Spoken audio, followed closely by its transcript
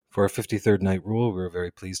For our 53rd Night Rule, we're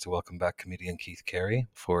very pleased to welcome back comedian Keith Carey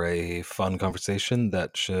for a fun conversation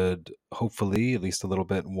that should hopefully at least a little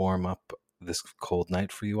bit warm up this cold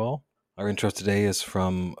night for you all. Our intro today is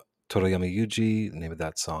from Toroyama Yuji. The name of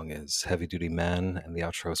that song is Heavy Duty Man, and the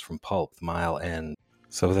outro is from Pulp, Mile End.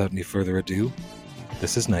 So without any further ado,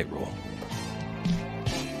 this is Night Rule.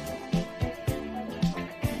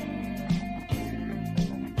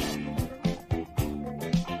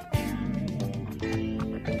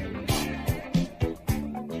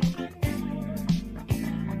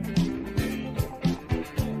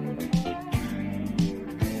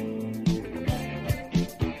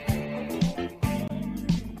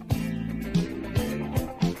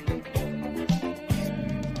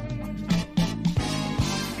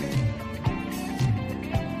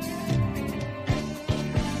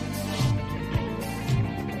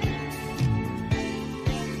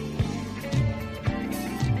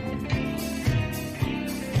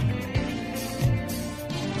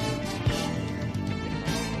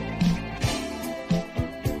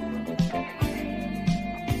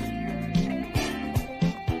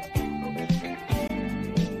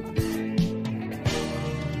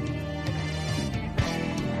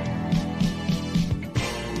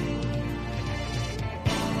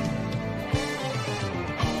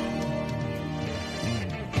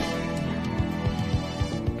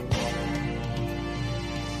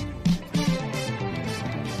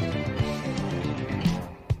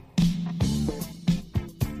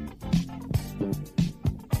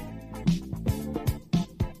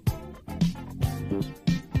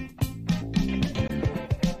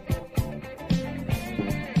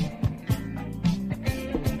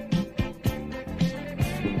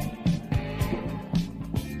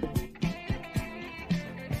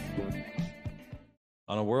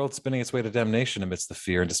 On a world spinning its way to damnation amidst the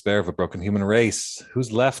fear and despair of a broken human race,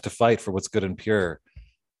 who's left to fight for what's good and pure?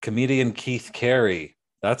 Comedian Keith Carey.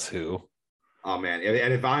 That's who. Oh, man.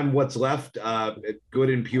 And if I'm what's left, good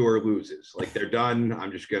and pure loses. Like, they're done.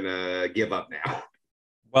 I'm just going to give up now.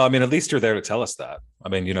 Well, I mean, at least you're there to tell us that. I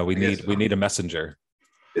mean, you know, we need a messenger.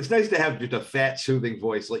 It's nice to have just a fat, soothing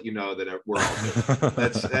voice let you know that we're all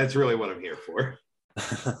good. That's really what I'm here for.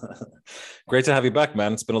 Great to have you back,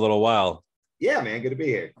 man. It's been a little while. Yeah, man, good to be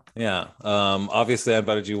here. Yeah. Obviously, I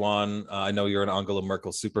invited you on. I know you're an Angela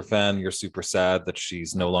Merkel super fan. You're super sad that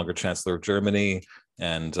she's no longer Chancellor of Germany,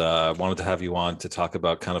 and wanted to have you on to talk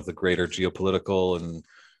about kind of the greater geopolitical and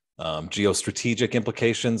geostrategic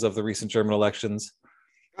implications of the recent German elections.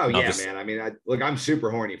 Oh, yeah, man. I mean, I'm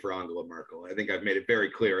super horny for Angela Merkel. I think I've made it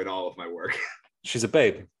very clear in all of my work. She's a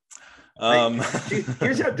babe.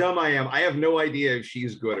 Here's how dumb I am. I have no idea if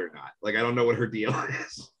she's good or not. Like, I don't know what her deal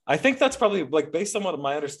is. I think that's probably, like, based on what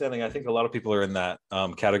my understanding, I think a lot of people are in that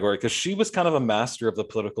category, because she was kind of a master of the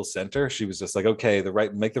political center. She was just like, okay,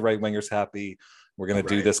 make the right wingers happy. We're going to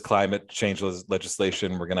do this climate change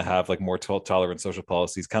legislation. We're going to have like more tolerant social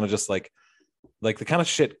policies, kind of just like the kind of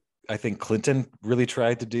shit I think Clinton really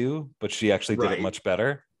tried to do, but she actually did it much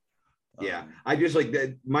better. Yeah, I just like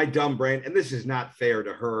that, my dumb brain, and this is not fair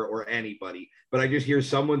to her or anybody, but I just hear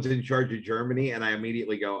someone's in charge of Germany and I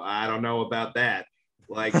immediately go, I don't know about that.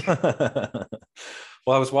 Like, well,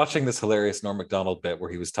 I was watching this hilarious Norm Macdonald bit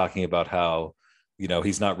where he was talking about how, you know,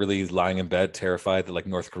 he's not really lying in bed terrified that like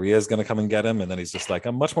North Korea is going to come and get him, and then he's just like,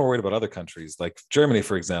 I'm much more worried about other countries like Germany,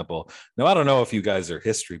 for example. Now, I don't know if you guys are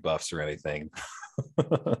history buffs or anything.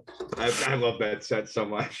 I love that set so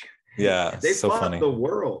much. Yeah, they so fought funny. The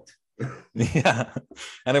world. Yeah,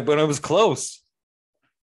 and when it was close.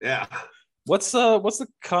 Yeah. What's the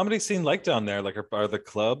comedy scene like down there? Like, are the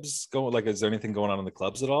clubs going? Like, is there anything going on in the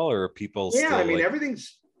clubs at all, or are people? Yeah, I mean, like...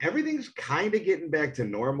 everything's kind of getting back to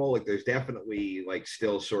normal. Like, there's definitely like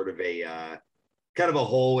still sort of a kind of a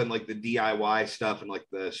hole in like the DIY stuff and like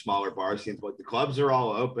the smaller bar scenes. But like, the clubs are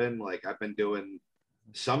all open. Like, I've been doing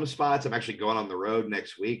some spots. I'm actually going on the road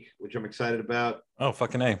next week, which I'm excited about. Oh,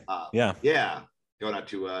 fucking A. Yeah. Going out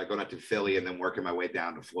to Philly and then working my way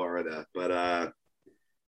down to Florida. But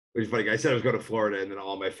which is funny. I said I was going to Florida, and then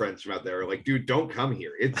all my friends from out there are like, dude, don't come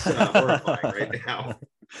here. It's horrifying right now.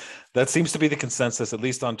 That seems to be the consensus, at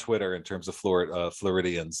least on Twitter, in terms of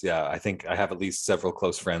Floridians. Yeah, I think I have at least several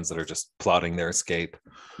close friends that are just plotting their escape.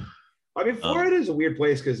 I mean, Florida is a weird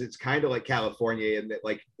place because it's kind of like California in that,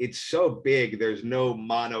 like, it's so big. There's no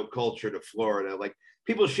monoculture to Florida. Like,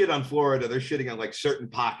 people shit on Florida. They're shitting on like certain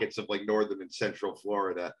pockets of like northern and central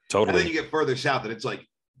Florida. Totally. And then you get further south and it's like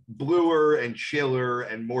bluer and chiller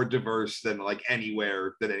and more diverse than like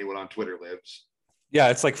anywhere that anyone on Twitter lives. Yeah,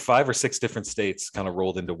 it's like 5 or 6 different states kind of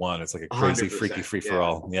rolled into one. It's like a crazy, freaky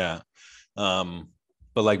free-for-all. Yeah.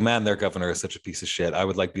 But like, man, their governor is such a piece of shit. I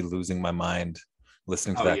would like be losing my mind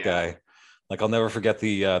listening to Oh that yeah. guy. Like I'll never forget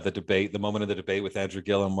the debate, the moment of the debate with Andrew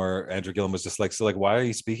Gillum, where Andrew Gillum was just like, so like, why are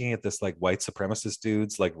you speaking at this like white supremacist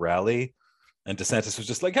dude's like rally? And DeSantis was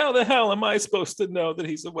just like, how the hell am I supposed to know that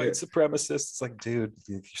he's a white Yeah. supremacist? It's like, dude,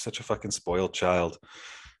 you're such a fucking spoiled child.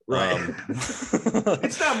 Right. Um,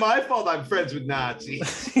 It's not my fault I'm friends with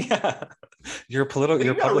Nazis. yeah, Like, you're you a got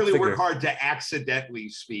to public really work figure. hard to accidentally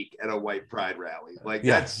speak at a white pride rally. Like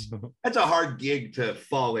Yeah, that's a hard gig to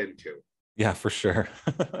fall into. yeah, for sure.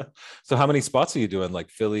 So how many spots are you doing? Like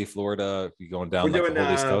Philly, Florida? You going We're down like the doing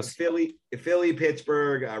whole East Coast? Philly,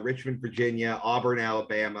 Pittsburgh, Richmond, Virginia, Auburn,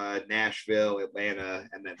 Alabama, Nashville, Atlanta,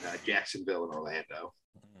 and then Jacksonville and Orlando.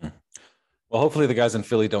 Well, hopefully the guys in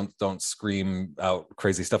Philly don't scream out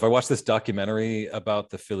crazy stuff. I watched this documentary about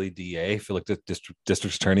the Philly DA, Philly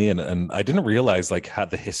District Attorney, and I didn't realize like had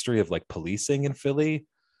the history of like policing in Philly.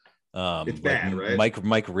 It's Like bad, right?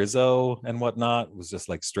 Mike Rizzo and whatnot was just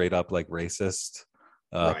like straight up like racist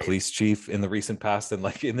Right. police chief in the recent past. And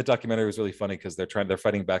like in the documentary, it was really funny because they're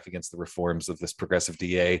fighting back against the reforms of this progressive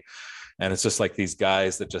DA, and it's just like these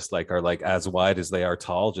guys that just like are like as wide as they are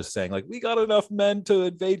tall, just saying like, we got enough men to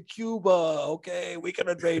invade Cuba. Okay, we can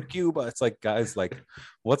invade Cuba. It's like, guys, like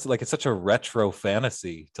what's like, it's such a retro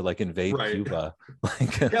fantasy to like invade Right. Cuba.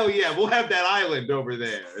 Like Hell yeah, we'll have that island over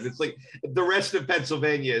there. And it's like the rest of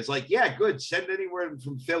Pennsylvania is like, yeah, good. Send anywhere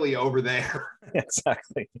from Philly over there.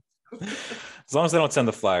 exactly. As long as they don't send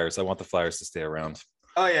the Flyers, I want the Flyers to stay around.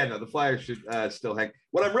 Oh yeah, no, the Flyers should still hang.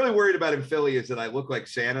 What I'm really worried about in Philly is that I look like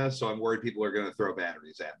Santa, so I'm worried people are going to throw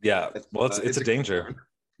batteries at me. Yeah, well, it's a danger. Concern.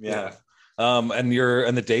 Yeah. And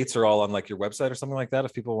the dates are all on like your website or something like that.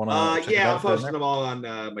 If people want to check it Yeah, out, I'm posting them all on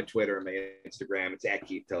my Twitter and my Instagram. It's at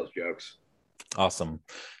Keith Tells Jokes. awesome.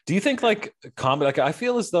 Do you think like comedy? Like I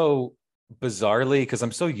feel as though bizarrely, because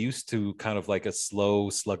I'm so used to kind of like a slow,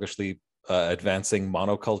 sluggishly advancing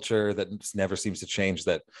monoculture that never seems to change,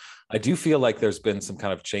 that I do feel like there's been some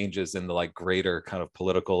kind of changes in the like greater kind of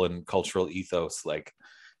political and cultural ethos. Like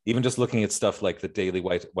even just looking at stuff like the daily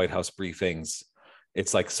White House briefings,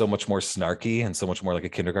 it's like so much more snarky and so much more like a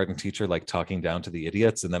kindergarten teacher like talking down to the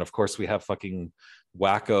idiots. And then of course we have fucking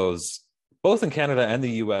wackos both in Canada and the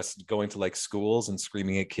US going to like schools and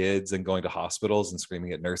screaming at kids and going to hospitals and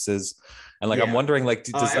screaming at nurses. And like I'm Yeah, wondering like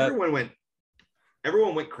does that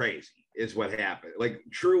everyone went crazy is what happened. Like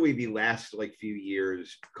truly the last like few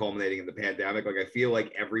years culminating in the pandemic, like I feel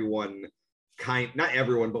like everyone not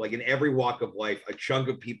everyone, but like in every walk of life, a chunk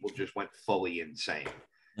of people just went fully insane.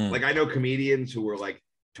 Like I know comedians who were like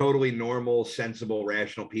totally normal, sensible,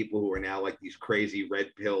 rational people who are now like these crazy red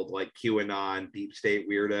pilled like QAnon deep state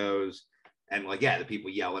weirdos. And like, yeah, the people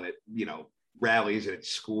yelling at, rallies and at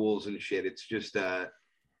schools and shit. It's just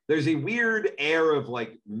there's a weird air of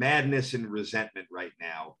like madness and resentment right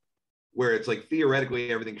now where it's like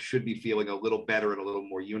theoretically everything should be feeling a little better and a little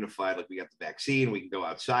more unified. Like we got the vaccine, we can go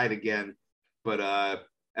outside again, but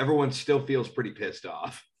everyone still feels pretty pissed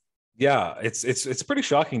off. yeah, it's pretty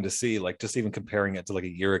shocking to see, like just even comparing it to like a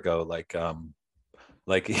year ago,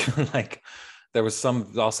 like even like there was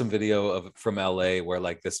some awesome video of from LA where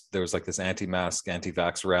like there was like this anti-mask,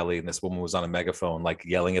 anti-vax rally, and this woman was on a megaphone like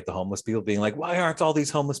yelling at the homeless people, being like, why aren't all these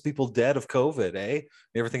homeless people dead of COVID, eh?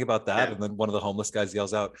 You ever think about that? Yeah. And then one of the homeless guys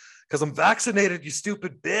yells out, because I'm vaccinated, you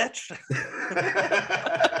stupid bitch.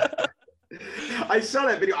 I saw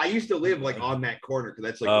that video. I used to live like on that corner because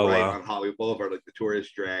that's like right wow. on Hollywood Boulevard, like the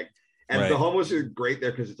tourist drag. And Right. the homeless are great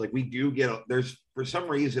there because it's like we do get there's for some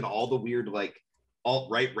reason all the weird like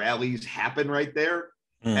alt-right rallies happen right there.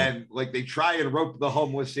 And like they try and rope the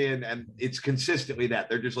homeless in, and it's consistently that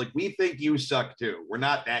they're just like, we think you suck too. We're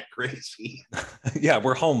not that crazy. Yeah,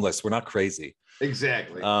 we're homeless. We're not crazy.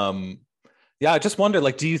 Exactly. Yeah, I just wonder,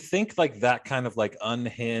 like, do you think like that kind of like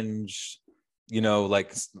unhinged,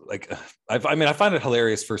 like I mean, I find it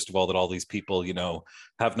hilarious, first of all, that all these people,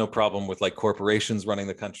 have no problem with like corporations running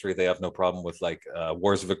the country. They have no problem with like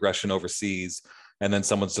wars of aggression overseas. And then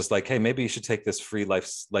someone's just like, hey, maybe you should take this free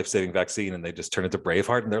life-saving vaccine. And they just turn into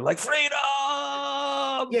Braveheart and they're like, freedom.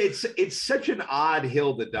 Yeah, it's such an odd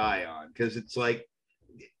hill to die on because it's like,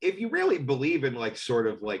 if you really believe in like sort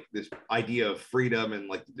of like this idea of freedom and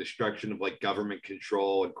like the destruction of like government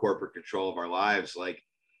control and corporate control of our lives, like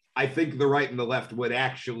I think the right and the left would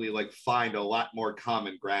actually like find a lot more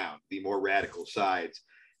common ground, the more radical sides.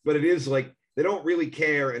 But it is like they don't really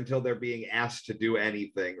care until they're being asked to do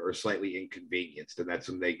anything or slightly inconvenienced, and that's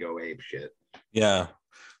when they go ape shit. Yeah.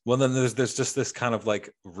 Well, then there's just this kind of like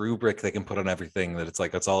rubric they can put on everything that it's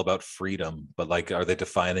like it's all about freedom, but like, are they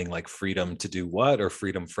defining like freedom to do what or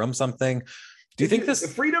freedom from something? Do you think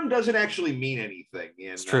this freedom doesn't actually mean anything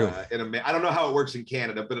it's true? I don't know how it works in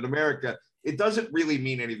Canada, but in America, it doesn't really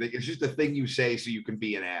mean anything. It's just a thing you say so you can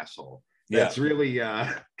be an asshole. That's really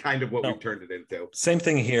kind of what we've turned it into. Same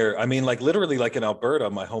thing here. I mean, like literally, like in Alberta,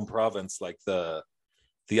 my home province, like the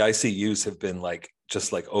ICUs have been like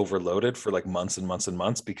just like overloaded for like months and months and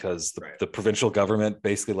months because the provincial government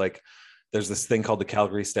basically like there's this thing called the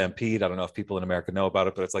Calgary Stampede. I don't know if people in America know about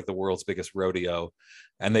it, but it's like the world's biggest rodeo.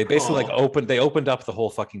 And they basically opened up the whole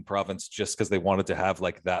fucking province just because they wanted to have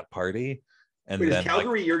like that party. And Wait, then is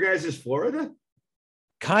Calgary your guys' Florida?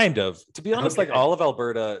 Kind of. To be honest, like all of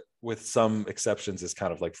Alberta, with some exceptions, is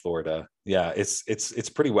kind of like Florida. Yeah, it's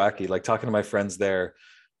pretty wacky. Like talking to my friends there,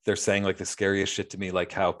 they're saying like the scariest shit to me,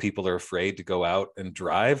 like how people are afraid to go out and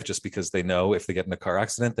drive just because they know if they get in a car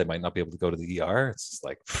accident, they might not be able to go to the ER. It's just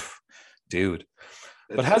like, dude.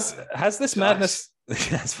 But has this madness?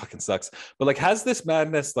 Yeah, it fucking sucks. But like, has this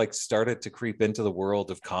madness like started to creep into the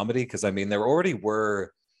world of comedy? Because I mean, there already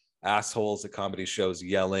were assholes at comedy shows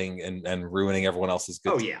yelling and ruining everyone else's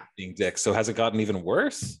good being dicks. So has it gotten even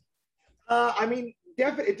worse? I mean,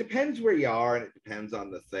 definitely, it depends where you are, and it depends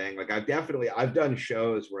on the thing. Like, I've done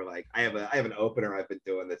shows where like I have an opener I've been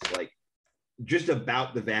doing that's like just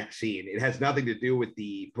about the vaccine. It has nothing to do with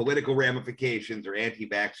the political ramifications or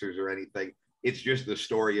anti-vaxxers or anything. It's just the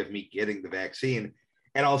story of me getting the vaccine.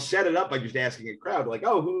 And I'll set it up by just asking a crowd, like,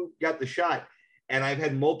 oh, who got the shot? And I've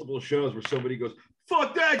had multiple shows where somebody goes,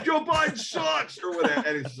 fuck that, Joe Biden sucks, or whatever.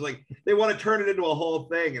 And it's just like, they want to turn it into a whole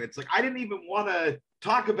thing. And it's like, I didn't even want to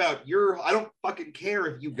talk about I don't fucking care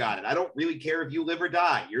if you got it. I don't really care if you live or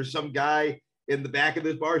die. You're some guy in the back of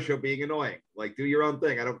this bar show being annoying. Like, do your own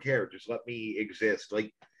thing. I don't care. Just let me exist.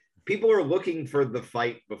 Like, people are looking for the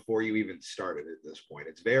fight before you even started at this point.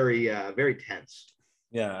 It's very, very tense.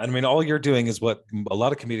 Yeah. I mean, all you're doing is what a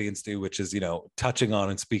lot of comedians do, which is, touching on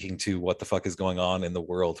and speaking to what the fuck is going on in the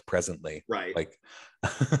world presently. Right. Like,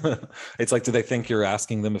 it's like, do they think you're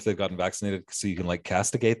asking them if they've gotten vaccinated so you can like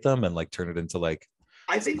castigate them and like turn it into like,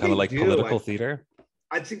 I think kind of like political theater?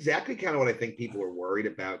 That's exactly kind of what I think people are worried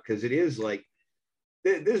about, because it is like,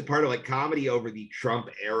 this is part of like comedy over the Trump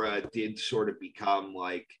era did sort of become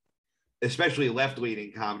like, especially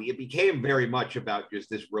left-leaning comedy, it became very much about just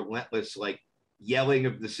this relentless like yelling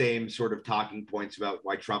of the same sort of talking points about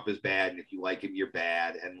why Trump is bad and if you like him, you're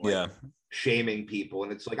bad, and like shaming people.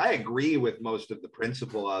 And it's like, I agree with most of the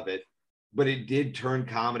principle of it, but it did turn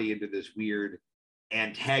comedy into this weird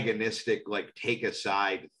antagonistic, like take a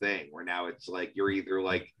side thing where now it's like, you're either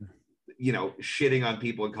like, shitting on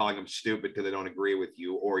people and calling them stupid because they don't agree with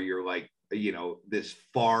you, or you're like, this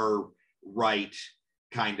far right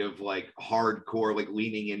kind of like hardcore, like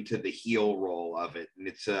leaning into the heel role of it. And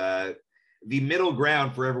it's the middle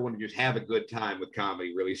ground for everyone to just have a good time with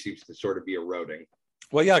comedy really seems to sort of be eroding.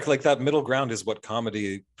 Well, yeah, like that middle ground is what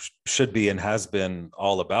comedy should be and has been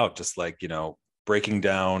all about. Just like, breaking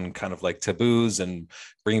down kind of like taboos and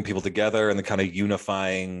bringing people together and the kind of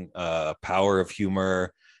unifying power of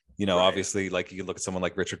humor. Obviously, like you can look at someone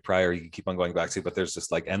like Richard Pryor, you can keep on going back to, but there's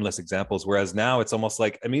just like endless examples. Whereas now it's almost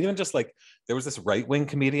like, I mean, even just like there was this right-wing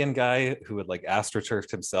comedian guy who had like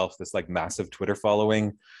astroturfed himself this like massive Twitter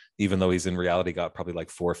following, even though he's in reality got probably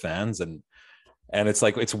like 4 fans. And it's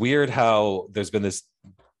like, it's weird how there's been this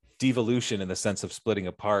devolution in the sense of splitting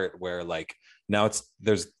apart, where like now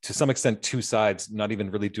there's to some extent 2 sides, not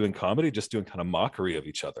even really doing comedy, just doing kind of mockery of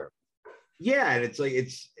each other. Yeah, and it's like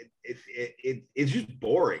it's just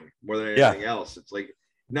boring more than anything else. It's like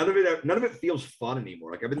none of it feels fun anymore.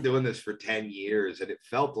 Like, I've been doing this for 10 years, and it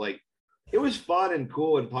felt like it was fun and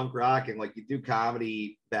cool and punk rock, and like you do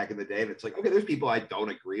comedy back in the day, and it's like, okay, there's people I don't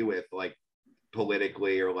agree with, like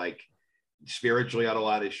politically or like spiritually on a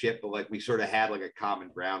lot of shit, but like we sort of had like a common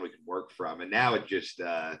ground we could work from. And now it just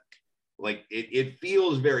like it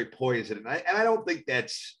feels very poison, and I don't think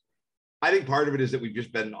that's. I think part of it is that we've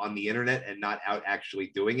just been on the internet and not out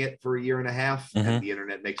actually doing it for a year and a half, and the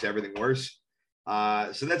internet makes everything worse.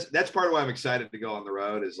 So that's part of why I'm excited to go on the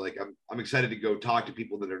road. Is like I'm excited to go talk to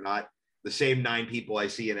people that are not the same 9 people I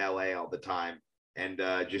see in LA all the time, and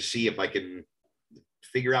just see if I can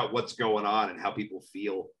figure out what's going on and how people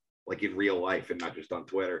feel like in real life and not just on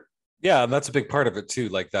Twitter. Yeah, and that's a big part of it too,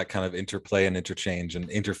 like that kind of interplay and interchange and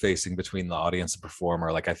interfacing between the audience and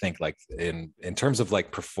performer. Like I think like in terms of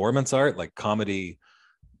like performance art, like comedy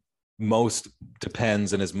most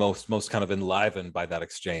depends and is most kind of enlivened by that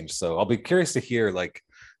exchange. So I'll be curious to hear like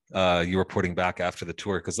you reporting back after the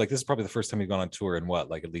tour, because like this is probably the first time you've gone on tour in what,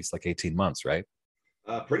 like at least like 18 months, right?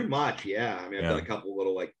 Pretty much, yeah. I mean, I've done a couple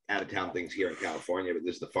little like out of town things here in California, but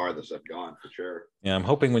this is the farthest I've gone for sure. Yeah, I'm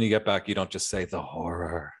hoping when you get back, you don't just say the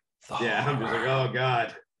horror. Yeah, I'm just like, oh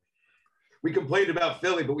God. we complained about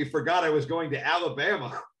Philly, but we forgot I was going to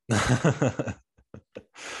Alabama.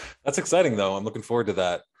 That's exciting though. I'm looking forward to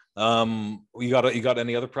that. You got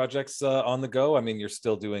any other projects on the go? I mean, you're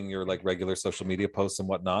still doing your like regular social media posts and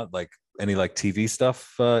whatnot. Like any like TV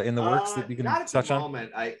stuff in the works that you can Not at the touch on?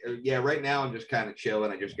 moment. Yeah, right now I'm just kind of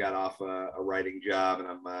chilling. I just got off a writing job, and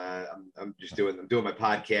I'm just doing my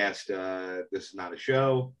podcast. This is not a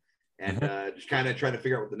show, and Mhm. just kind of trying to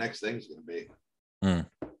figure out what the next thing's going to be. Mm.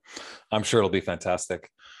 I'm sure it'll be fantastic.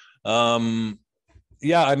 Um,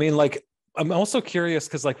 yeah, I mean, like, I'm also curious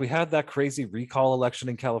because, like, we had that crazy recall election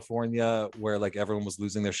in California where, like, everyone was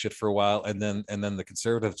losing their shit for a while, and then the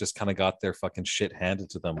conservatives just kind of got their fucking shit handed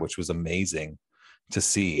to them, which was amazing to Yeah,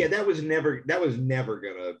 see. that was never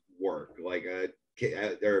gonna work. Like,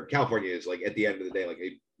 or California is like at the end of the day like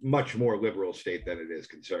a much more liberal state than it is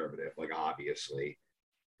conservative. Like, obviously,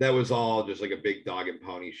 that was all just like a big dog and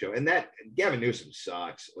pony show. And that Gavin Newsom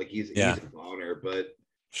sucks. Like, he's Yeah, a boner, but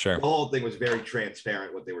sure. the whole thing was very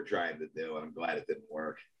transparent what they were trying to do, and I'm glad it didn't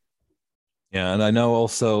work. Yeah, and I know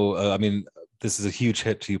also, I mean, this is a huge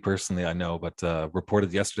hit to you personally, I know, but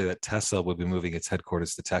reported yesterday that Tesla would be moving its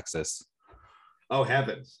headquarters to Texas. Oh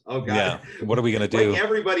heavens! Oh god! Yeah, what are we gonna Like do?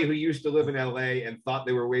 everybody who used to live in LA and thought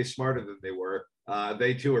they were way smarter than they were,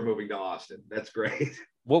 they too are moving to Austin. That's great.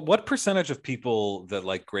 What percentage of people that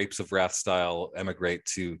like Grapes of Wrath style emigrate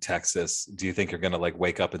to Texas do you think are gonna like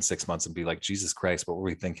wake up in 6 months and be like, Jesus Christ, what were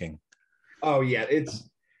we thinking? Oh yeah, it's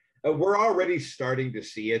we're already starting to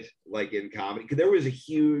see it like in comedy because there was a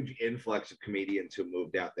huge influx of comedians who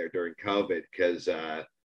moved out there during COVID because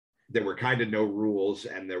there were kind of no rules,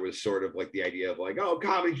 and there was sort of like the idea of like, oh,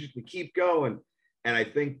 comedy's just gonna keep going. And I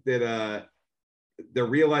think that they're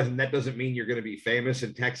realizing that doesn't mean you're going to be famous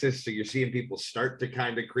in Texas. So you're seeing people start to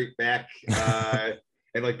kind of creep back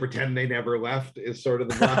and like pretend they never left is sort of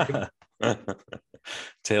the vibe.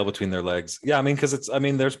 Tail between their legs. Yeah, I mean, because I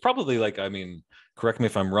mean, there's probably like, I mean, correct me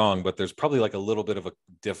if I'm wrong, but there's probably like a little bit of a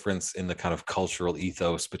difference in the kind of cultural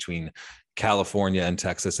ethos between California and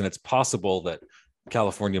Texas. And it's possible that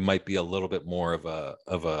California might be a little bit more of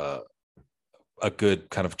a good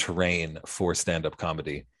kind of terrain for stand-up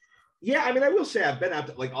comedy. Yeah, I mean, I will say I've been out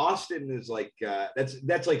to like Austin is like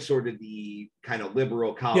that's like sort of the kind of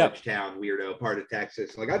liberal Yeah. college town weirdo part of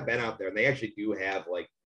Texas. Like, I've been out there, and they actually do have like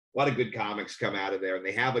a lot of good comics come out of there, and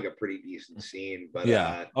they have like a pretty decent scene. But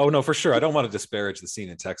Yeah. Oh no, for sure. I don't want to disparage the scene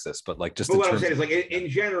in Texas, but like just but in what I'm terms saying of is like in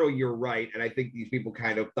general, you're right, and I think these people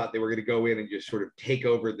kind of thought they were going to go in and just sort of take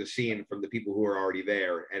over the scene from the people who are already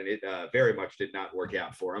there, and it very much did not work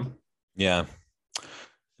out for them. yeah.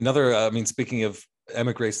 Another, I mean, speaking of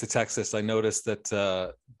emigrates to Texas, I noticed that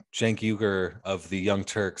Cenk Uygur of the Young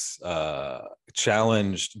Turks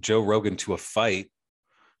challenged Joe Rogan to a fight.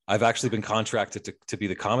 I've actually been contracted to be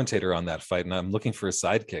the commentator on that fight, and I'm looking for a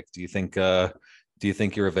sidekick. Do you think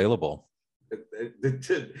you're available?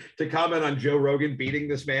 To comment on Joe Rogan beating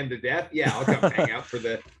this man to death, yeah, I'll come hang out for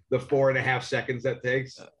the 4.5 seconds that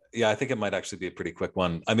takes. Yeah, I think it might actually be a pretty quick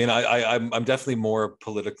one. I mean, I'm definitely more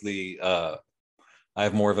politically. I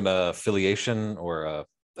have more of an affiliation or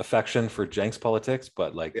affection for Cenk's politics,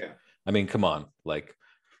 but like, Yeah, I mean, come on, like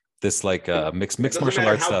this, like mixed it mixed doesn't martial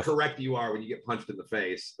matter arts how stuff. correct you are when you get punched in the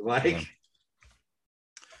face. Yeah. Like,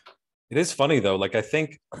 It is funny though. Like I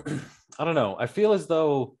think, I don't know. I feel as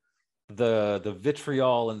though the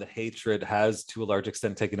vitriol and the hatred has to a large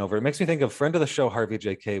extent taken over. It makes me think of friend of the show Harvey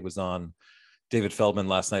J.K. was on David Feldman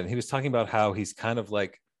last night, and he was talking about how he's kind of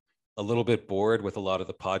like a little bit bored with a lot of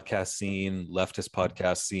the podcast scene, leftist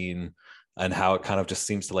podcast scene, and how it kind of just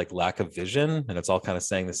seems to like lack a vision, and it's all kind of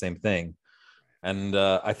saying the same thing. And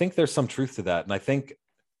I think there's some truth to that. And I think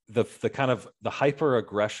the kind of the hyper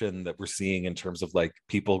aggression that we're seeing in terms of like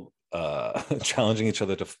people challenging each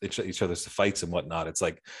other to each other's fights and whatnot, it's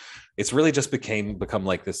like it's really just become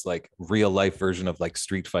like this like real life version of like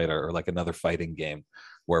Street Fighter or like another fighting game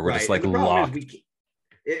where we're just right, and like the problem is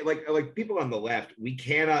locked. like people on the left, we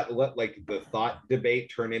cannot let like the thought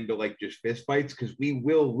debate turn into like just fist fights, because we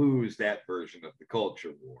will lose that version of the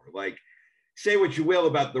culture war. Like, say what you will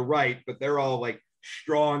about the right, but they're all like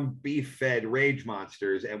strong beef fed rage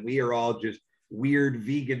monsters, and we are all just weird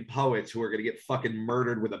vegan poets who are going to get fucking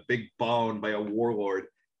murdered with a big bone by a warlord.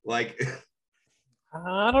 Like,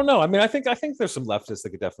 I don't know. I mean, I think there's some leftists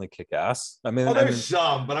that could definitely kick ass. I mean, oh, I there's mean,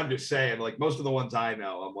 some, but I'm just saying, like, most of the ones I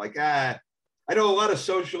know, I'm like, I know a lot of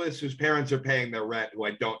socialists whose parents are paying their rent who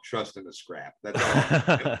I don't trust in the scrap. That's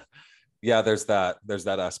all. yeah, there's that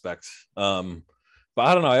aspect. But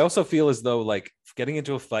I don't know. I also feel as though like getting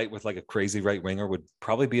into a fight with like a crazy right winger would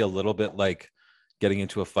probably be a little bit like getting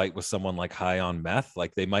into a fight with someone like high on meth.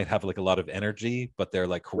 Like they might have like a lot of energy, but their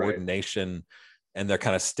like Right. coordination and their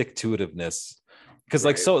kind of stick-to-itiveness. Because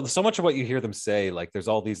like Right. so much of what you hear them say, like there's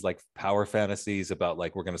all these like power fantasies about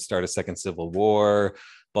like we're going to start a second civil war,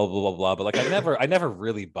 blah blah blah blah. But like I never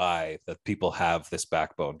really buy that people have this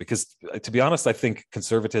backbone, because to be honest, I think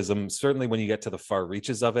conservatism, certainly when you get to the far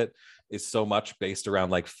reaches of it, is so much based around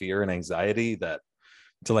like fear and anxiety that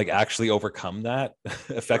to like actually overcome that Right.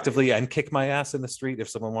 effectively and kick my ass in the street if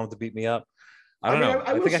someone wanted to beat me up. I I don't mean, know.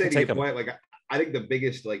 I I will think I say can to take your them. point, like I think the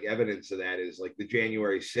biggest like evidence of that is like the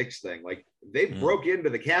January 6th thing. Like they Mm, broke into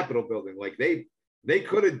the Capitol building. Like they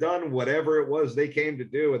could have done whatever it was they came to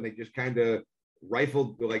do, and they just kind of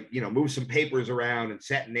rifled, like, moved some papers around and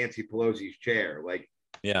sat in Nancy Pelosi's chair. Like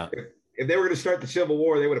yeah. if they were going to start the Civil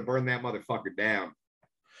War, they would have burned that motherfucker down.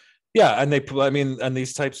 Yeah, and I mean, and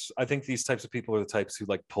these types, I think these types of people are the types who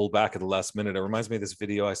like pull back at the last minute. It reminds me of this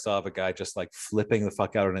video I saw of a guy just like flipping the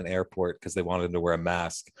fuck out in an airport because they wanted him to wear a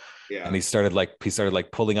mask, and Yeah. he started like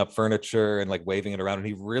pulling up furniture and like waving it around, and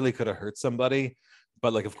he really could have hurt somebody,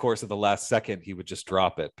 but like of course at the last second he would just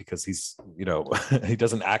drop it because he's he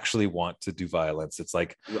doesn't actually want to do violence. It's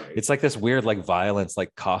like Right. it's like this weird like violence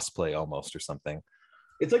like cosplay almost or something.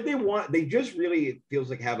 It's like they just really, it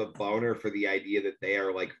feels like, have a boner for the idea that they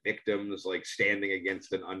are like victims, like standing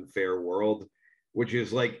against an unfair world, which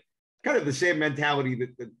is like kind of the same mentality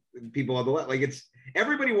that people on the left, like, it's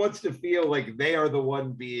everybody wants to feel like they are the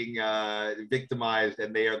one being victimized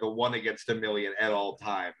and they are the one against a million at all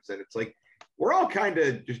times. And it's like we're all kind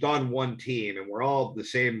of just on one team and we're all the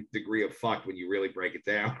same degree of fucked when you really break it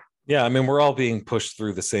down. Yeah, I mean, we're all being pushed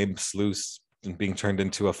through the same sluice and being turned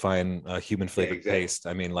into a fine human Yeah, flavored exactly. paste.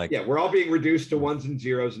 I mean, like, Yeah, we're all being reduced to ones and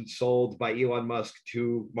zeros and sold by Elon Musk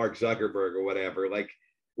to Mark Zuckerberg or whatever. Like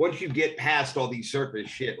once you get past all these surface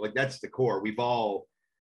shit, like that's the core.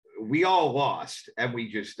 We all lost, and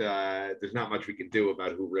we just there's not much we can do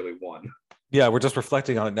about who really won. yeah, we're just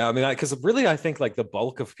reflecting on it now. I mean, because really, I think like the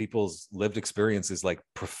bulk of people's lived experience is like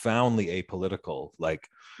profoundly apolitical. Like,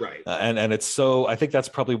 Right. and it's so. I think that's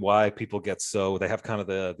probably why people get so they have kind of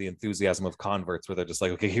the enthusiasm of converts, where they're just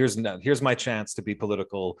like, okay, here's my chance to be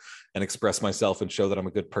political and express myself and show that I'm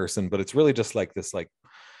a good person. But it's really just like this like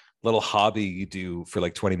little hobby you do for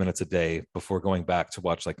like 20 minutes a day before going back to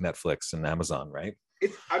watch like Netflix and Amazon, right?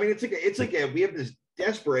 I mean, we have this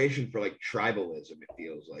desperation for like tribalism. It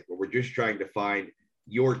feels like where we're just trying to find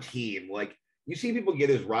your team. Like you see people get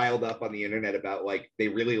as riled up on the internet about like they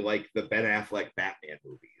really like the Ben Affleck Batman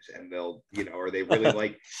movies, and they'll or they really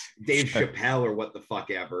like Dave Sure. Chappelle or what the fuck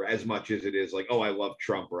ever, as much as it is like, oh, I love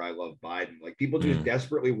Trump or I love Biden. Like people just Mm.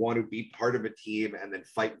 desperately want to be part of a team and then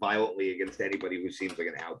fight violently against anybody who seems like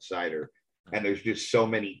an outsider. And there's just so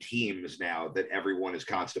many teams now that everyone is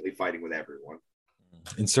constantly fighting with everyone.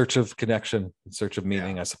 In search of connection, in search of Yeah.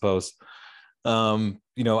 meaning, I suppose.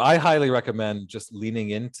 I highly recommend just leaning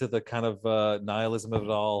into the kind of nihilism of it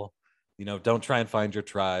all. Don't try and find your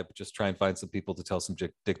tribe. Just try and find some people to tell some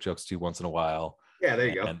dick jokes to once in a while, Yeah, there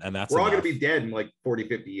you go. and that's We're all going to enough. be dead in like 40,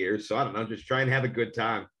 50 years. So I don't know. Just try and have a good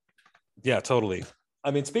time. Yeah, totally.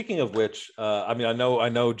 I mean, speaking of which, I mean, I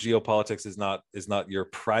know geopolitics is not your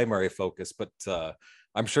primary focus, but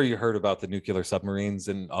I'm sure you heard about the nuclear submarines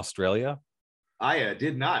in Australia. I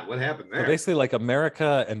did not. What happened So there? basically, like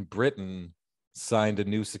America and Britain signed a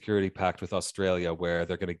new security pact with Australia where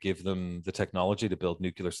they're going to give them the technology to build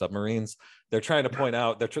nuclear submarines. They're trying to point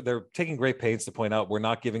out they're taking great pains to point out there's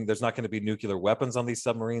not going to be nuclear weapons on these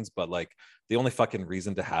submarines, but like the only fucking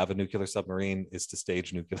reason to have a nuclear submarine is to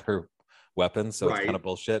stage nuclear weapons. So it's kind of Right.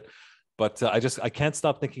 bullshit. But I can't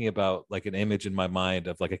stop thinking about like an image in my mind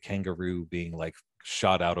of like a kangaroo being like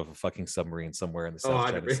shot out of a fucking submarine somewhere in the Oh,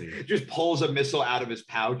 South China Sea. just pulls a missile out of his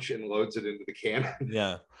pouch and loads it into the cannon.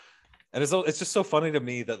 Yeah, and it's just so funny to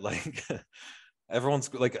me that like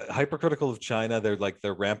everyone's like hypercritical of China.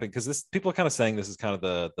 They're ramping because this people are kind of saying this is kind of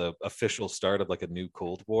the official start of like a new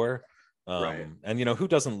Cold War. Right. And who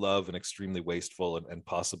doesn't love an extremely wasteful and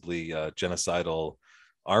possibly genocidal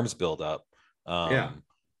arms buildup? Yeah. Um,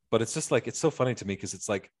 but it's just like it's so funny to me because it's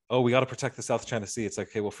like, oh, we got to protect the South China Sea. It's like,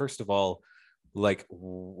 okay, well, first of all, like,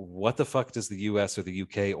 what the fuck does the U.S. or the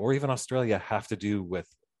U.K. or even Australia have to do with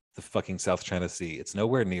the fucking South China Sea? It's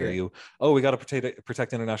nowhere near Yeah. you. Oh, we got to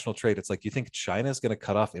protect international trade. It's like you think China's going to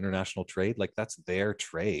cut off international trade? Like that's their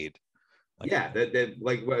trade. Like, Yeah. That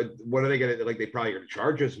like what are they gonna like? They probably gonna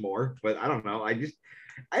charge us more, but I don't know.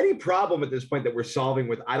 Any problem at this point that we're solving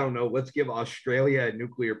with, I don't know, let's give Australia a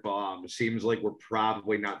nuclear bomb seems like we're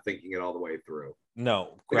probably not thinking it all the way through.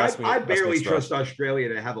 no, Like I grasp me at barely straws. trust Australia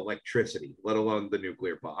to have electricity, let alone the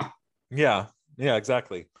nuclear bomb. Yeah, yeah,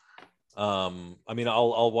 exactly. I mean,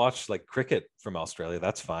 I'll watch like cricket from Australia.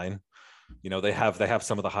 That's fine. they have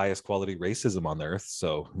some of the highest quality racism on the earth.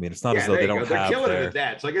 So I mean, it's not as Yeah, though there they you go. don't They're have killing it their at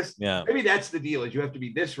that. So I guess yeah. maybe that's the deal: is you have to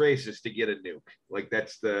be this racist to get a nuke. Like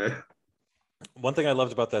that's the One thing I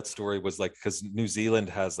loved about that story was like because New Zealand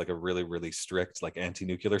has like a really really strict like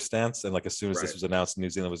anti-nuclear stance, and like as soon as this right. was announced, New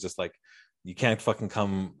Zealand was just like, you can't fucking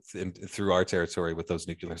come through our territory with those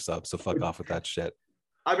nuclear subs. So fuck off with that shit.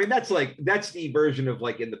 I mean, that's the version of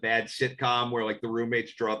like in the bad sitcom where like the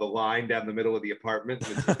roommates draw the line down the middle of the apartment.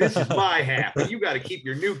 And it's like, this is my half, and you got to keep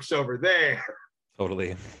your nukes over there.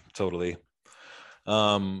 Totally, totally.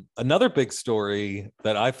 Another big story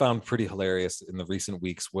that I found pretty hilarious in the recent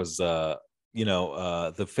weeks was the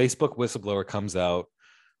Facebook whistleblower comes out,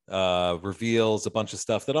 reveals a bunch of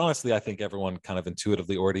stuff that honestly I think everyone kind of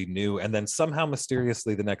intuitively already knew, and then somehow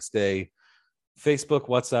mysteriously the next day Facebook,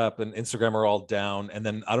 WhatsApp, and Instagram are all down. And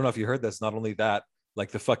then I don't know if you heard this, not only that, like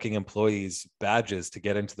the fucking employees badges to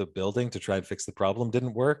get into the building to try and fix the problem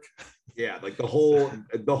didn't work. Yeah, like the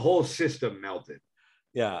whole system melted.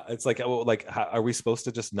 Yeah, it's like, oh, like are we supposed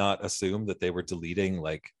to just not assume that they were deleting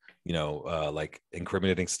like like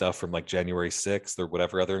incriminating stuff from like January 6th or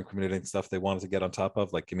whatever other incriminating stuff they wanted to get on top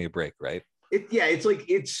of? Like, give me a break, right? It's like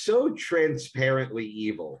it's so transparently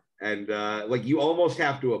evil, and like you almost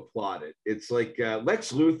have to applaud it. It's like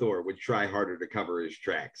Lex Luthor would try harder to cover his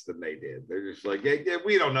tracks than they did. They're just like, yeah,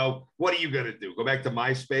 we don't know, what are you gonna do, go back to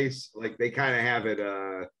MySpace? Like they kind of have it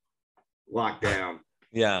locked down.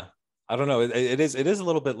 Yeah, I don't know. It is a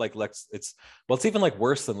little bit like it's even like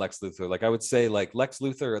worse than Lex Luthor. Like I would say like Lex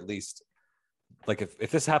Luthor, at least like if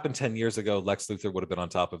this happened 10 years ago, Lex Luthor would have been on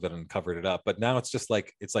top of it and covered it up. But now it's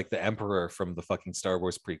like the Emperor from the fucking Star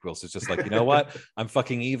Wars prequels. It's just like, you know what? I'm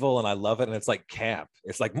fucking evil and I love it. And it's like camp.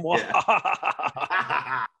 It's like,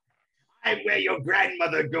 Yeah. I'm where your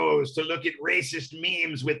grandmother goes to look at racist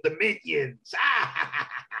memes with the minions.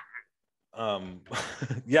 um,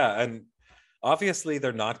 yeah. And obviously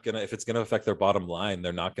they're not gonna, if it's gonna affect their bottom line,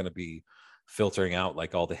 they're not gonna be filtering out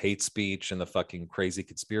like all the hate speech and the fucking crazy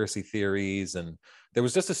conspiracy theories. And there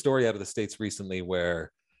was just a story out of the States recently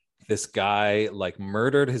where this guy like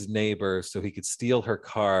murdered his neighbor so he could steal her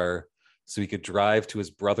car so he could drive to his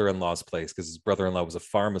brother-in-law's place, because his brother-in-law was a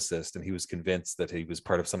pharmacist and he was convinced that he was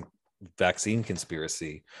part of some vaccine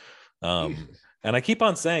conspiracy. um Jesus. and I keep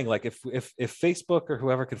on saying, like, if Facebook or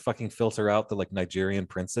whoever could fucking filter out the like Nigerian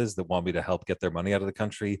princes that want me to help get their money out of the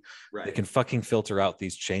country, they Right. can fucking filter out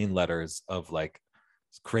these chain letters of like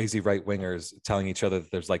crazy right wingers telling each other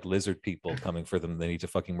that there's like lizard people coming for them. They need to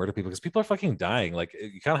fucking murder people because people are fucking dying. Like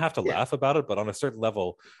you kind of have to Yeah. laugh about it, but on a certain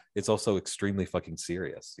level, it's also extremely fucking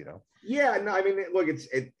serious, you know? Yeah, no, I mean, look,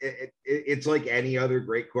 it's like any other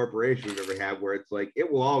great corporation we've ever had, where it's like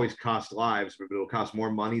it will always cost lives, but it'll cost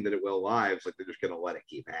more money than it will lives. Like they're just going to let it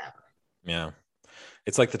keep happening. Yeah.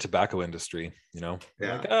 It's like the tobacco industry, you know?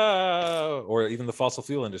 Yeah. Like, or even the fossil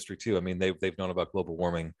fuel industry too. I mean, they've known about global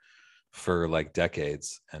warming for like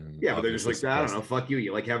decades, and Yeah, but they're just like, I don't know, fuck you.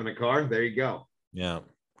 You like having a car? There you go. Yeah.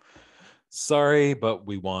 Sorry, but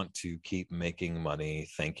we want to keep making money.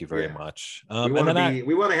 Thank you very Yeah. much. We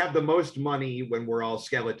want to have the most money when we're all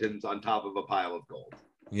skeletons on top of a pile of gold.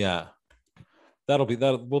 Yeah,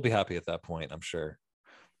 we'll be happy at that point, I'm sure.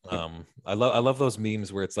 I love those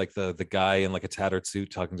memes where it's like the guy in like a tattered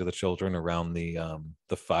suit talking to the children around the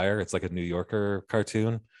fire. It's like a New Yorker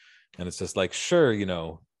cartoon, and it's just like, sure,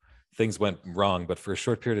 things went wrong, but for a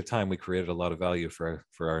short period of time, we created a lot of value for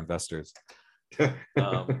our investors.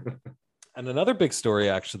 And another big story,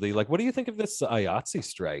 actually, like, what do you think of this IATSE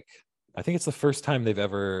strike? I think it's the first time they've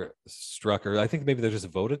ever struck, or I think maybe they're just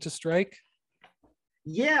voted to strike.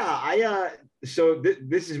 Yeah,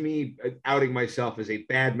 this is me outing myself as a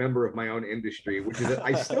bad member of my own industry, which is that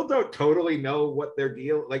I still don't totally know what their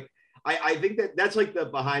deal. Like, I think that's like the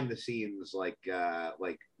behind the scenes, like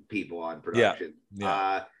people on production.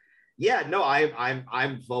 No,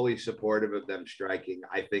 I'm fully supportive of them striking.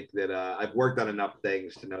 I think that I've worked on enough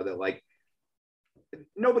things to know that like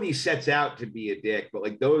nobody sets out to be a dick, but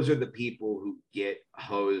like those are the people who get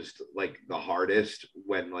hosed like the hardest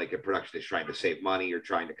when like a production is trying to save money or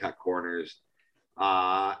trying to cut corners.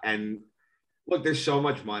 And look, there's so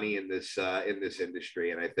much money in this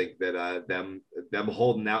industry, and I think that them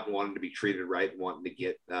holding out and wanting to be treated right and wanting to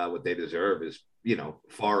get what they deserve is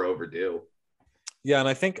far overdue. Yeah, and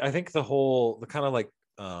I think the kind of like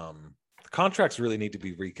contracts really need to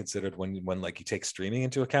be reconsidered when like you take streaming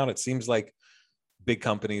into account. It seems like big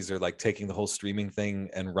companies are like taking the whole streaming thing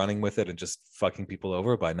and running with it and just fucking people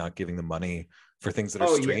over by not giving them money for things that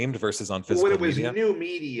are streamed versus on physical when it was media. New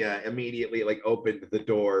media immediately like opened the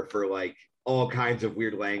door for like all kinds of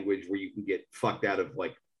weird language where you can get fucked out of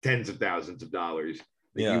like tens of thousands of dollars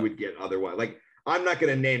that you would get otherwise. Like I'm not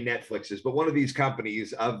going to name Netflix's, but one of these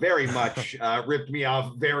companies very much ripped me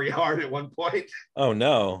off very hard at one point. Oh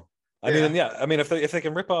no. I mean, Yeah. and yeah, I mean, if they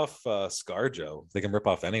can rip off ScarJo, they can rip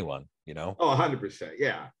off anyone, you know? Oh, 100%.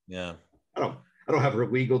 Yeah. Yeah. I don't I don't have her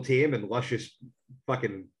legal team and luscious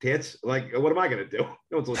fucking tits. Like, what am I going to do?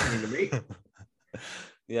 No one's listening to me.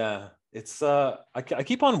 Yeah. It's I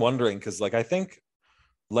keep on wondering because like I think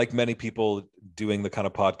like many people doing the kind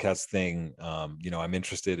of podcast thing, you know, I'm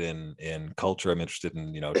interested in culture. I'm interested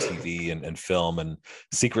in, you know, TV and film, and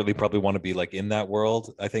secretly probably want to be like in that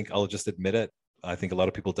world. I think I'll just admit it. I think a lot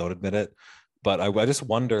of people don't admit it, but I just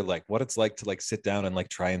wonder like what it's like to like sit down and like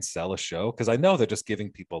try and sell a show, because I know they're just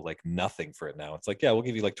giving people like nothing for it now. It's like, yeah, we'll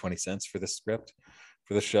give you like 20 cents for this script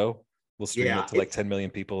for the show. We'll stream Yeah. it to like 10 million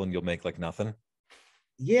people and you'll make like nothing.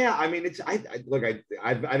 Yeah, I mean, look,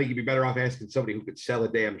 I think you'd be better off asking somebody who could sell a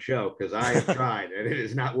damn show, because I have tried and it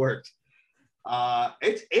has not worked.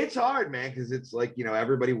 It's hard, man, because it's like, you know,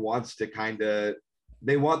 everybody wants to kind of,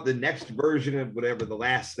 they want the next version of whatever the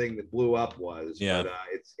last thing that blew up was. Yeah. But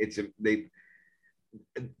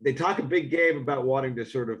they talk a big game about wanting to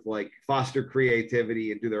sort of like foster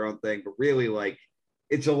creativity and do their own thing, but really like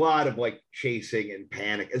it's a lot of like chasing and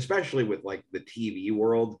panic, especially with like the TV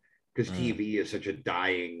world, because TV is such a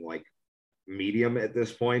dying like medium at this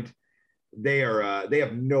point. They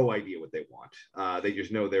have no idea what they want. They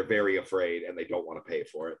just know they're very afraid and they don't want to pay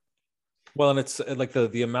for it. Well, and it's like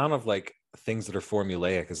the amount of like things that are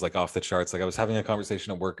formulaic is like off the charts. Like I was having a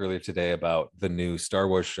conversation at work earlier today about the new Star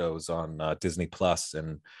Wars shows on Disney Plus,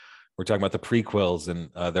 and we're talking about the prequels.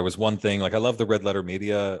 And there was one thing, like I love the Red Letter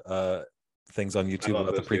Media things on YouTube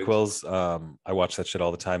about the prequels. I watch that shit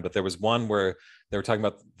all the time. But there was one where they were talking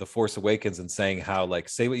about the Force Awakens and saying how like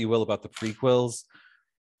say what you will about the prequels,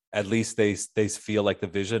 at least they feel like the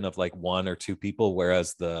vision of like one or two people,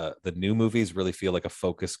 whereas the new movies really feel like a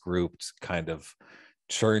focus grouped kind of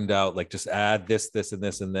churned out, like just add this and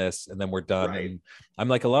this and this and then we're done. Right. And I'm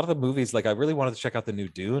like, a lot of the movies, like I really wanted to check out the new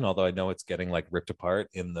Dune, although I know it's getting like ripped apart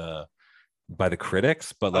by the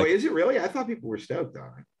critics, but like, oh, is it really? I thought people were stoked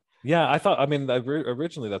on it. Yeah, I thought, I mean,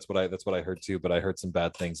 originally that's what I heard too, but I heard some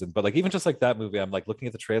bad things. And but like even just like that movie, I'm like looking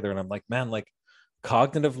at the trailer and I'm like, man, like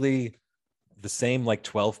cognitively the same like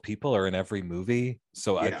 12 people are in every movie.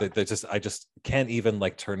 So yeah. I just can't even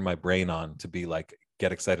like turn my brain on to be like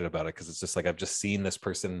get excited about it, because it's just like I've just seen this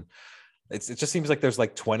person. It just seems like there's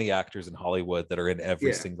like 20 actors in Hollywood that are in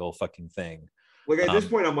every single fucking thing. Like at this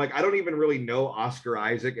point, I'm like, I don't even really know Oscar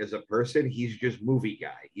Isaac as a person. He's just movie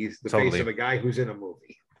guy. He's the face of a guy who's in a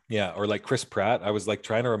movie. Yeah, or like Chris Pratt. I was like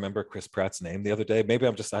trying to remember Chris Pratt's name the other day. Maybe I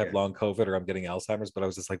have long COVID or I'm getting Alzheimer's, but I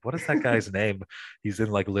was just like, what is that guy's name? He's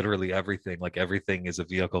in like literally everything. Like everything is a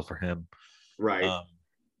vehicle for him. Right.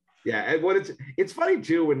 Yeah, and what it's funny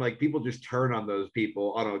too when like people just turn on those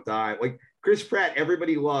people on a dime. Like Chris Pratt,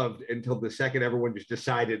 everybody loved until the second everyone just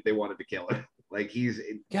decided they wanted to kill him. Like what he's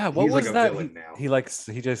was like that?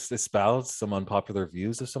 He just espoused some unpopular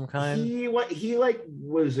views of some kind. He like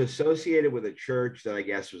was associated with a church that I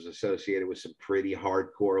guess was associated with some pretty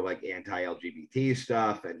hardcore like anti-LGBT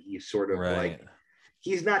stuff, and he's sort of like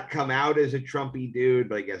he's not come out as a Trumpy dude,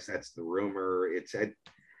 but I guess that's the rumor. It's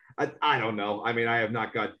I don't know. I mean, I have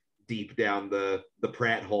not got deep down the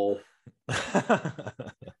Pratt hole.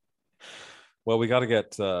 Well, we got to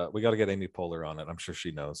get Amy Poehler on it. I'm sure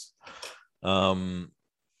she knows.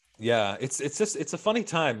 Yeah, it's a funny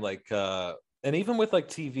time, like and even with like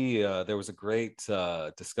TV, there was a great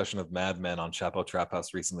discussion of Mad Men on Chapo Trap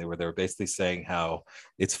House recently, where they were basically saying how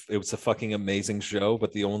it was a fucking amazing show,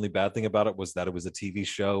 but the only bad thing about it was that it was a TV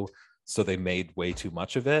show, so they made way too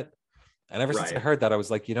much of it. And ever since I heard that, I was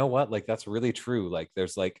like, you know what, like that's really true. Like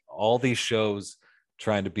there's like all these shows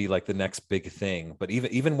trying to be like the next big thing, but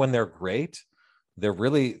even when they're great, they're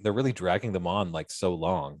really dragging them on like so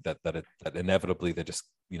long that inevitably they just,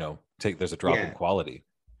 you know, there's a drop in quality.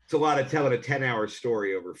 It's a lot of telling a 10-hour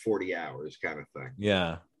story over 40 hours kind of thing.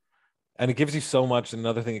 Yeah. And it gives you so much.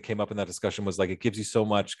 Another thing that came up in that discussion was like, it gives you so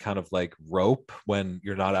much kind of like rope when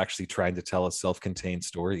you're not actually trying to tell a self-contained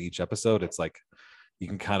story each episode. It's like, you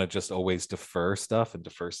can kind of just always defer stuff.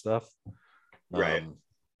 Right.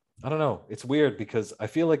 I don't know. It's weird because I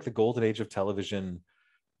feel like the golden age of television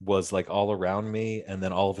was like all around me, and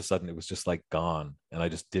then all of a sudden it was just like gone, and I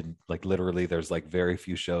just didn't like, literally there's like very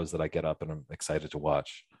few shows that I get up and I'm excited to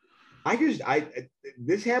watch.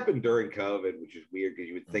 This happened during COVID, which is weird because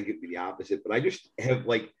you would think it'd be the opposite, but I just have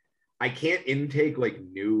like, I can't intake like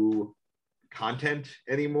new content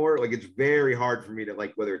anymore. Like it's very hard for me to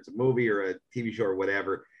like, whether it's a movie or a TV show or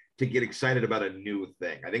whatever, to get excited about a new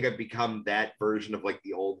thing. I think I've become that version of like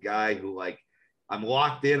the old guy who like, I'm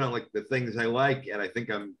locked in on like the things I like, and I think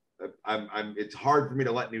I'm I'm it's hard for me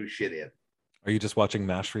to let new shit in. Are you just watching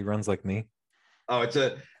MASH reruns like me? Oh, it's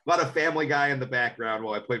about a Family Guy in the background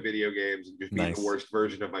while I play video games and just being the Nice. worst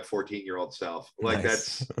version of my 14-year-old self. Like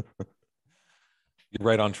Nice. that's You're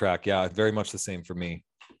right on track. Yeah, very much the same for me.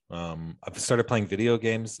 I've started playing video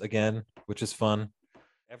games again, which is fun.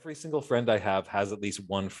 Every single friend I have has at least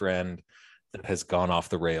one friend that has gone off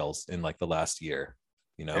the rails in like the last year,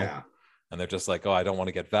 you know? yeah. And they're just like, oh, I don't want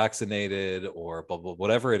to get vaccinated or blah, blah,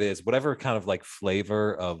 whatever it is, whatever kind of like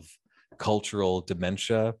flavor of cultural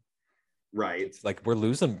dementia. Right. It's like we're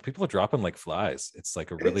losing, people are dropping like flies. It's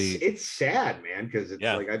like a And really, it's sad, man, because it's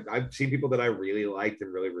yeah. like I've seen people that I really liked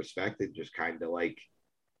and really respected just kind of like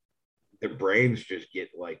their brains just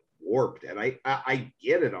get like warped. And I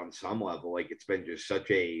get it on some level. Like it's been just such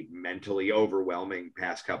a mentally overwhelming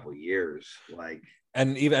past couple of years. Like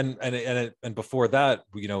and even and before that,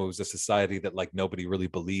 you know, it was a society that like nobody really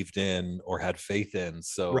believed in or had faith in.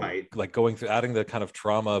 So right. like going through adding the kind of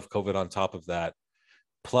trauma of COVID on top of that,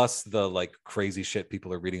 plus the like crazy shit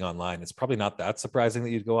people are reading online, it's probably not that surprising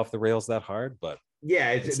that you'd go off the rails that hard, but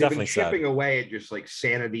yeah, it's they've definitely been chipping sad. away at just like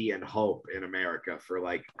sanity and hope in America for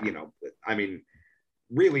like, you know, I mean,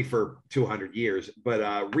 really for 200 years,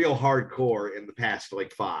 but real hardcore in the past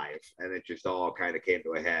like 5, and it just all kind of came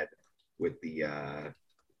to a head with the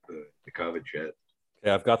COVID shit.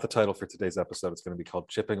 Yeah, I've got the title for today's episode. It's going to be called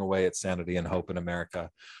 "Chipping Away at Sanity and Hope in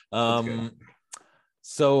America." That's good.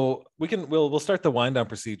 So we'll start the wind down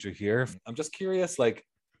procedure here. I'm just curious, like,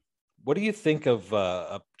 what do you think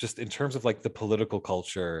of just in terms of like the political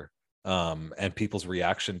culture and people's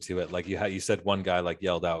reaction to it? Like you said one guy like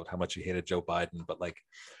yelled out how much he hated Joe Biden, but like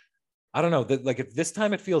I don't know that like at this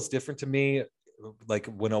time it feels different to me. Like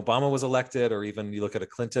when Obama was elected, or even you look at a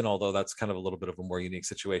Clinton, although that's kind of a little bit of a more unique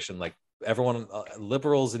situation. Like everyone,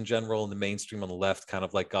 liberals in general, and the mainstream on the left, kind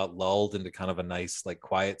of like got lulled into kind of a nice like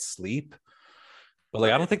quiet sleep. But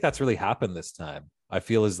like I don't think that's really happened this time. I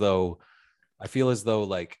feel as though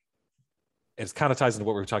like it kind of ties into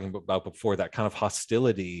what we were talking about before. That kind of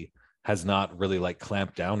hostility has not really like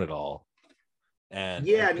clamped down at all. And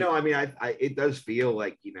yeah, no, I mean, I it does feel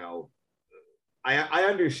like, you know, I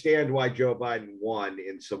understand why Joe Biden won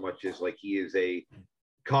in so much as like he is a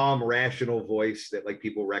calm, rational voice that like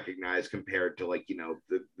people recognize compared to like, you know,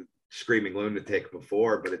 the screaming lunatic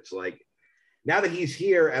before. But it's like now that he's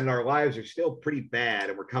here and our lives are still pretty bad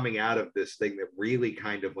and we're coming out of this thing that really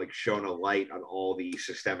kind of like shone a light on all the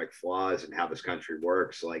systemic flaws and how this country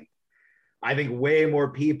works, like I think way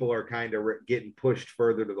more people are kind of getting pushed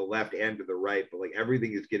further to the left and to the right, but like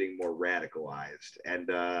everything is getting more radicalized.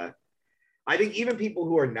 And I think even people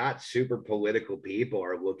who are not super political people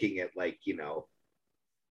are looking at like, you know,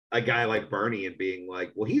 a guy like Bernie and being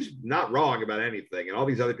like, well, he's not wrong about anything. And all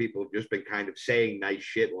these other people have just been kind of saying nice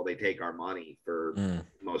shit while they take our money for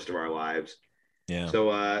most of our lives. Yeah. So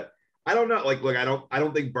I don't know. Like, look, I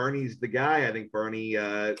don't think Bernie's the guy. I think Bernie,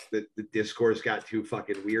 the discourse got too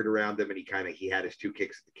fucking weird around him, and he had his 2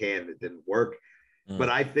 kicks at the can that didn't work. But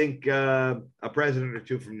I think a president or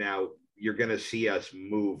 2 from now, you're going to see us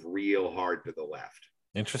move real hard to the left.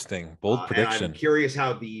 Interesting, bold prediction. And I'm curious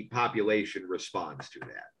how the population responds to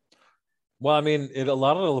that. Well, I mean, a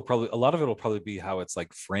lot of it will probably be how it's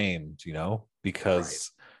like framed, you know,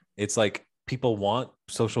 because it's like people want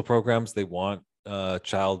social programs, they want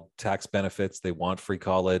child tax benefits, they want free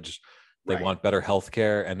college, they want better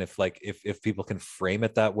healthcare, and if people can frame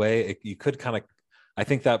it that way, you could kind of, I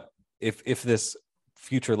think that if this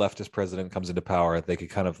future leftist president comes into power, they could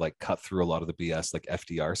kind of like cut through a lot of the BS like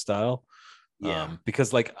FDR style. Yeah.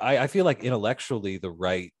 Because like I feel like intellectually the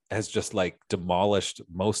right has just like demolished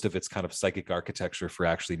most of its kind of psychic architecture for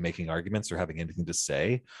actually making arguments or having anything to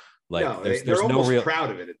say. Like no, there's they're no almost real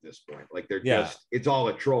proud of it at this point. Like they're just it's all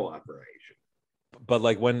a troll operation. But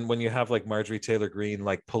like when you have like Marjorie Taylor Greene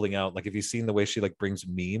like pulling out, like, have you seen the way she like brings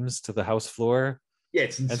memes to the House floor? Yeah,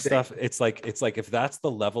 it's insane. And stuff. It's like if that's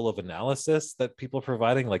the level of analysis that people are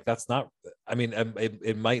providing, like that's not. I mean,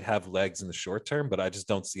 it might have legs in the short term, but I just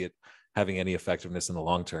don't see it having any effectiveness in the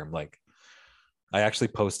long term. Like, I actually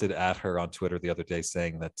posted at her on Twitter the other day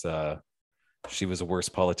saying that she was a worse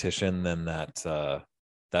politician than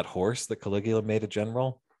that horse that Caligula made a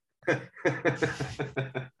general.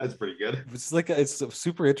 That's pretty good. It's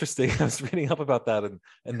super interesting. I was reading up about that,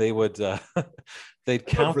 and they would they'd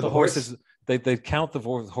count the horses. They'd count the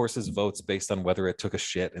horses' votes based on whether it took a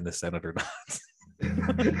shit in the Senate or not.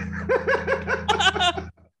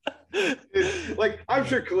 Like, I'm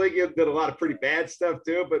sure Caligula did a lot of pretty bad stuff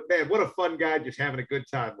too, but man, what a fun guy just having a good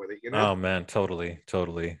time with it, you know? Oh man, totally.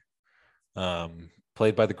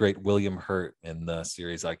 played by the great William Hurt in the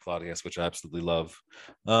series I, Claudius, which I absolutely love.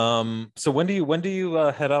 So when do you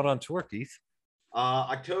head out on tour, Keith?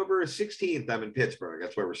 October 16th, I'm in Pittsburgh.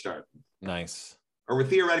 That's where we're starting. Nice. Or we're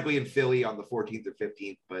theoretically in Philly on the 14th or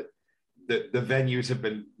 15th, but the venues have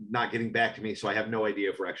been not getting back to me, so I have no idea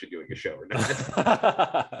if we're actually doing a show or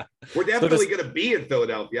not. We're definitely going to be in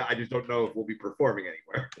Philadelphia. I just don't know if we'll be performing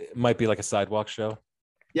anywhere. It might be like a sidewalk show.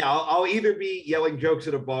 Yeah, I'll either be yelling jokes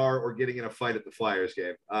at a bar or getting in a fight at the Flyers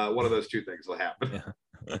game. One of those two things will happen.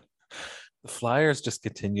 Yeah. The Flyers just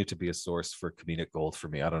continue to be a source for comedic gold for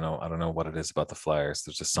me. I don't know what it is about the Flyers.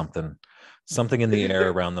 There's just something in the air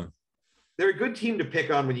around them. They're a good team to pick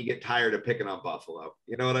on when you get tired of picking on Buffalo.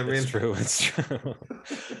 You know what I mean? It's true.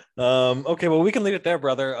 Okay, well, we can leave it there,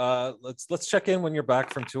 brother. Let's check in when you're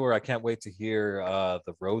back from tour. I can't wait to hear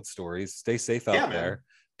the road stories. Stay safe out there. Man.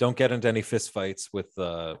 Don't get into any fist fights with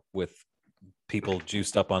people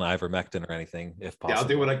juiced up on ivermectin or anything, if possible. Yeah, I'll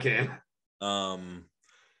do what I can.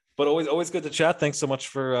 But always good to chat. Thanks so much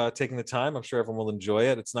for taking the time. I'm sure everyone will enjoy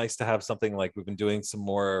it. It's nice to have something like we've been doing some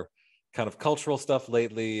more kind of cultural stuff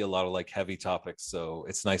lately, a lot of like heavy topics. So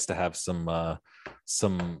it's nice to have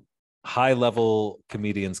some high level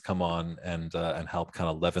comedians come on and help kind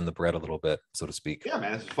of leaven the bread a little bit, so to speak. Yeah,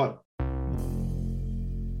 man, it's fun.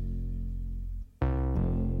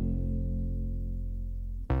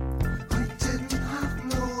 We didn't have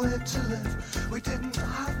nowhere to live. We didn't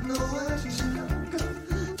have nowhere to go.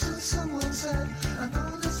 Till someone said, I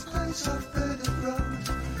know this place off Bearded Road.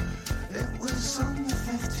 It was on the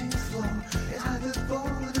 15th floor. It had a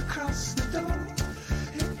board across the door.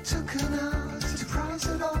 It took an hour to price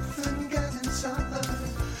it off and get inside.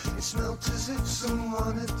 It smelt as if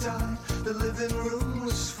someone had died. The living room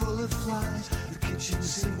was full of flies. The kitchen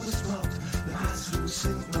sink was blocked. The bathroom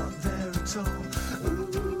sink not there at all.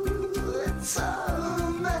 Ooh, it's a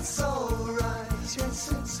mess, alright.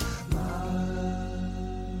 Yes, it's my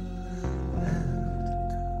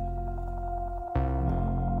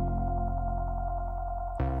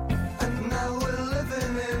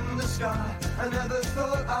sky. I never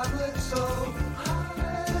thought I'd live so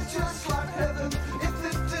high, just like heaven, if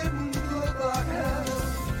it didn't look like heaven.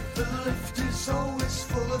 The lift is always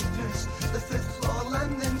full of piss. The fifth floor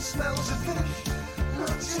landing smells of fish.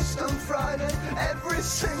 Not just on Friday, every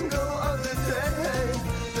single other day.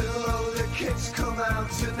 Below the kids come out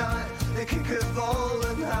tonight. They kick a ball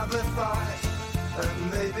and have a fight,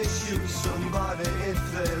 and maybe shoot somebody if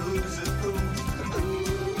they lose a pool.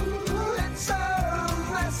 Ooh, it's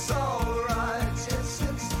that's alright, yes,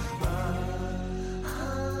 it's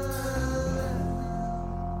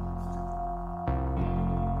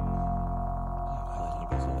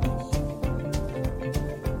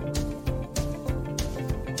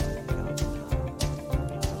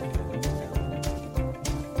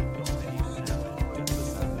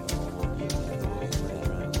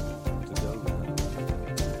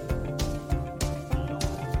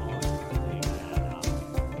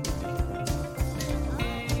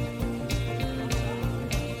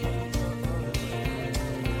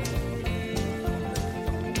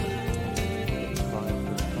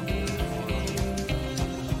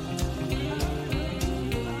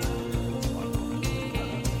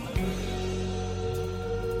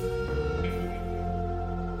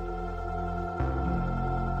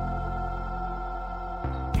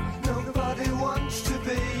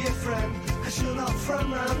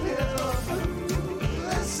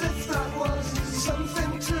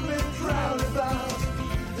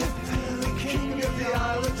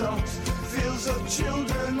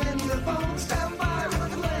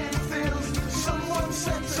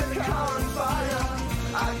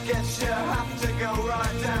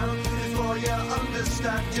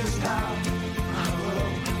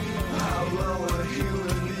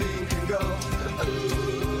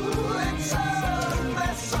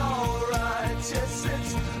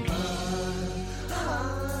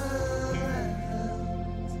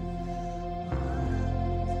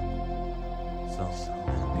So